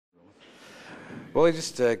Well, it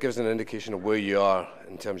just gives an indication of where you are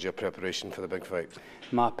in terms of your preparation for the big fight.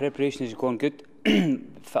 My preparation is going good.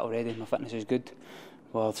 Fit already, my fitness is good.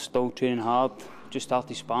 We're still training hard, just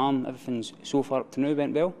started sparring, everything's so far up to now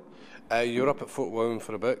went well. You were up at Fort William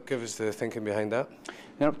for a bit, give us the thinking behind that. We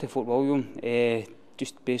went up to Fort William,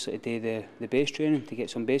 just basically to do the base training, to get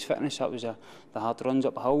some base fitness. That was the hard runs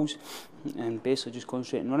up the hills, and basically just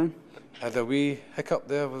concentrating running. Had a wee hiccup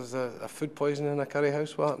there, was a food poisoning in a curry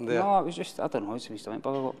house, what happened there? No, it was just, I don't know, it's a wee stomach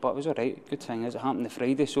bug, but it was alright. Good thing is it happened the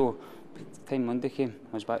Friday, so by the time Monday came,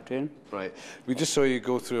 I was back training. Right, we just saw you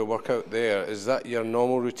go through a workout there. Is that your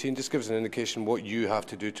normal routine? Just gives an indication what you have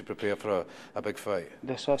to do to prepare for a big fight.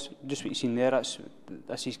 That's just what you've seen there,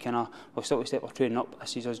 this is kind of, well, step by step we're training up,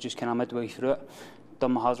 this is us just kind of midway through it.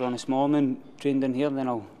 Done my hard run this morning, trained in here, then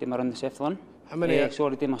I'll do my run this afternoon. How many?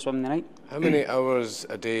 Did my swimming tonight. How many hours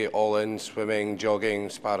a day, all in, swimming, jogging,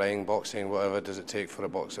 sparring, boxing, whatever, does it take for a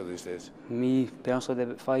boxer these days? Me personally,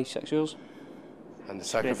 about 5-6 hours. And the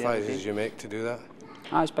sacrifices you make to do that?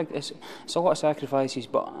 It's big. It's a lot of sacrifices,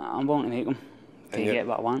 but I'm willing to make them to get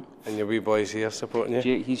what I want. And your wee boy's here supporting you?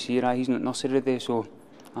 Jake, he's here. He's not nursery today, so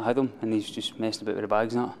I had him, and he's just messing about with the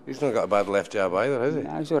bags and that. He's not got a bad left jab either, has he?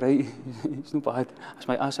 Yeah, he's all right. He's not bad.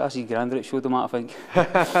 That's his granddad that showed him that, I think.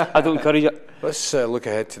 I don't encourage it. Let's look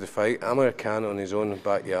ahead to the fight. Amir Khan on his own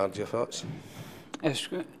backyard, your thoughts? It's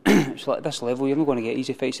like this level, you're not going to get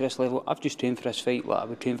easy fights at this level. I've just trained for this fight like I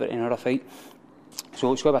would train for any other fight.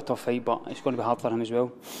 So it's going to be a tough fight, but it's going to be hard for him as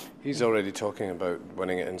well. He's already talking about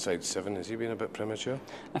winning it inside 7. Has he been a bit premature?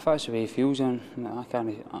 If that's the way he feels, then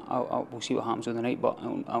we'll see what happens on the night, but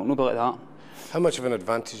I'll know about that. How much of an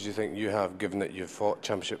advantage do you think you have, given that you've fought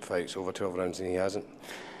championship fights over 12 rounds and he hasn't?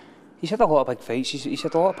 He's had a lot of big fights, he's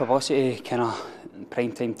had a lot of publicity, kind of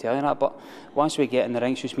prime time telling that, but once we get in the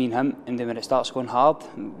ring, it's just me and him, and then when it starts going hard,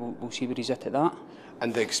 we'll see where he's at that.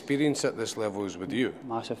 And the experience at this level is with you?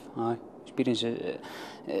 Massive, aye. Experience,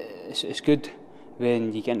 it's good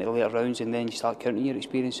when you get into the later rounds and then you start counting your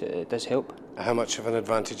experience, it does help. How much of an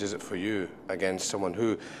advantage is it for you against someone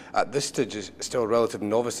who, at this stage, is still a relative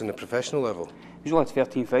novice in the professional level? He's only had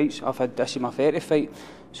 13 fights, this is my 30th fight,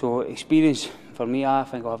 so experience, for me, I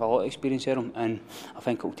think I'll have a lot of experience in him, and I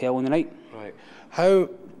think it'll tell on the night. Right. How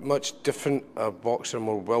much different a boxer,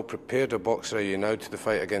 more well prepared a boxer are you now to the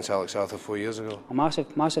fight against Alex Arthur 4 years ago? A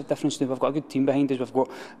massive difference now. We've got a good team behind us. We've got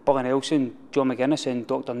Billy Nelson, John McGuinness and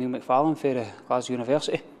Dr Neil McFarlane for Glasgow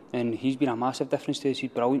University, and he's been a massive difference to us. He's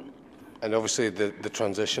brilliant. And obviously the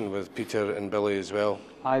transition with Peter and Billy as well.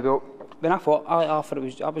 Aye, well, when I fought Arthur,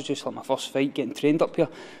 I was just like my first fight getting trained up here,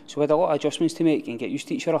 so we had a lot of adjustments to make and get used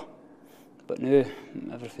to each other. But now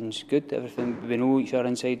everything's good, we know each other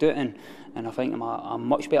inside out, and I think I'm a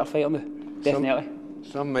much better fighter now, definitely.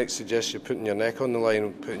 Some might suggest you're putting your neck on the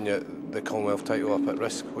line, putting the Commonwealth title up at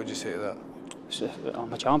risk. What do you say to that? So,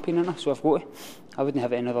 I'm a champion, innit? So I've got to. I wouldn't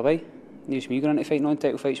have it any other way. It's me going into fighting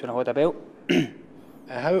non-title fights when I had a belt.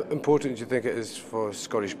 How important do you think it is for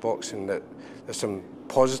Scottish boxing that there's some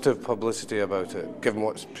positive publicity about it, given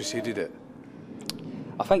what's preceded it?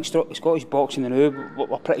 I think Scottish boxing now,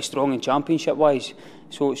 we're pretty strong in championship-wise,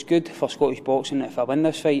 so it's good for Scottish boxing if I win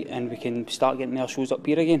this fight and we can start getting more shows up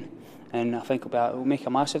here again. And I think it'll make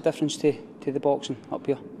a massive difference to the boxing up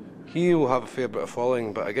here. He will have a fair bit of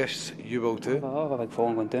following, but I guess you will too. I'll have a big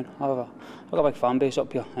following going down. I've got a big fan base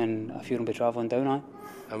up here, and a few will be travelling down. Aye.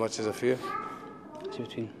 How much is a few? It's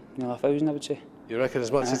between 1,000, I would say. You reckon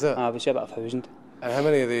as much as that? I would say about 1,000. And how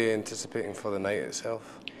many are they anticipating for the night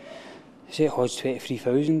itself? I say it odds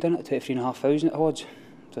 23,000, isn't it? 23,500 at odds.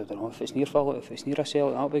 So I don't know if it's near full, if it's near a sale,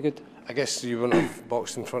 that'll be good. I guess you wouldn't have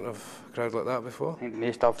boxed in front of a crowd like that before? I think the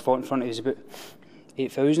most I've fought in front of is about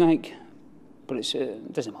 8,000, I think. But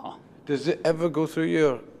it doesn't matter. Does it ever go through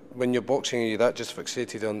you, when you're boxing, are you that just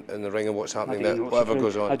fixated in the ring and what's happening, that whatever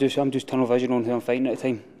goes on? I'm just tunnel vision on who I'm fighting at the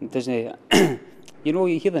time. It doesn't. You know,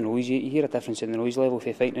 you hear the noise, you hear a difference in the noise level if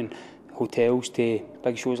you're fighting in hotels to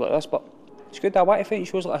big shows like this, but it's good. I want to fight in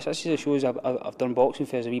shows like this. This is the shows I've done boxing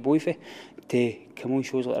for as a wee boy for, to come on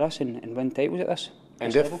shows like this and win titles at this.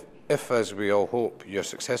 And if, as we all hope, you're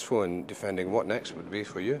successful in defending, what next would be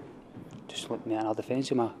for you? Just look me another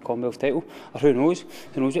defence of my Commonwealth title. Or who knows?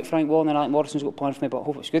 Who knows what Frank Warren and Alec Morrison's got planned for me, but I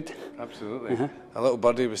hope it's good. Absolutely. A little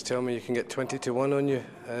birdie was telling me you can get 20 to 1 on you.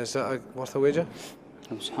 Is that worth a wager?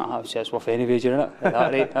 I would say it's worth any wager, innit? At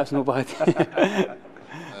that rate, that's not bad.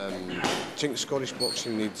 I think Scottish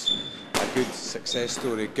boxing needs a good success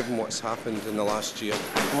story, given what's happened in the last year.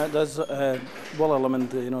 It does. Willie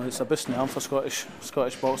Limond, you know, it's a boost in the arm for Scottish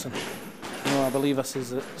boxing. You know, I believe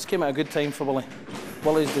this came at a good time for Willie.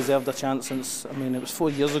 Willie's deserved a chance since, I mean, it was 4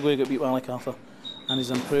 years ago he got beat by Alex Arthur, and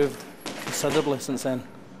he's improved considerably since then.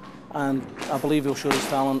 and I believe he'll show his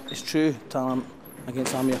talent, his true talent,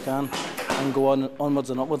 against Amir Khan, and go onwards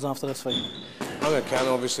and upwards after this fight. Amir Khan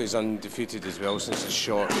obviously is undefeated as well since a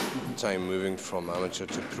short time moving from amateur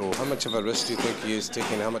to pro. How much of a risk do you think he is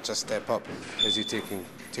taking? How much a step up is he taking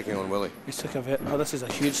on Willie? He's took this is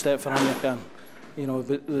a huge step for Amir Khan. You know,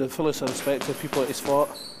 the fullest of respect to the people that he's fought.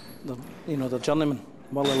 The journeyman.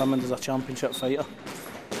 Willie Limond is a championship fighter.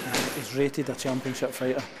 He's rated a championship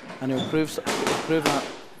fighter, and he'll prove that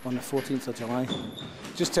on the 14th of July.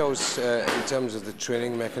 Just tell us, in terms of the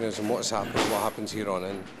training mechanism, what happens here on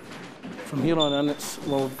in? From here on in, it's,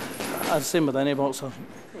 well, as same with any boxer,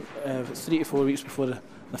 3 to 4 weeks before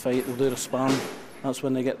the fight, they'll do their sparring. That's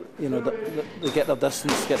when they get, they get their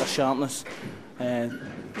distance, get their sharpness, and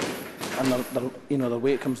their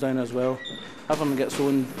weight comes down as well. Everyone gets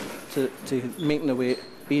on to making the weight,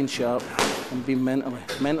 being sharp, and being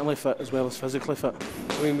mentally fit as well as physically fit.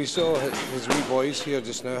 I mean, we saw his wee boys here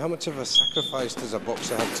just now. How much of a sacrifice does a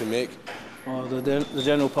boxer have to make? Oh, the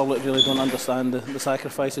general public really don't understand the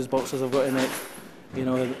sacrifices boxers have got to make. You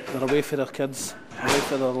know, they're away for their kids, away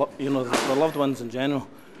for their loved ones in general,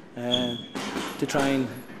 to try and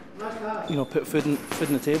put food on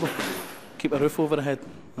the table, keep a roof over their head.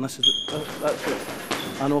 And that's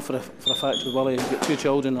what I know for a fact with Willie. He's got 2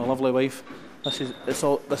 children, a lovely wife. This is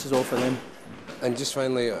all for them. And just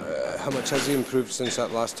finally, how much has he improved since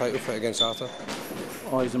that last title fight against Arthur?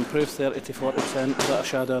 Oh, he's improved 30 to 40%, without a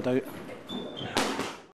shadow of doubt.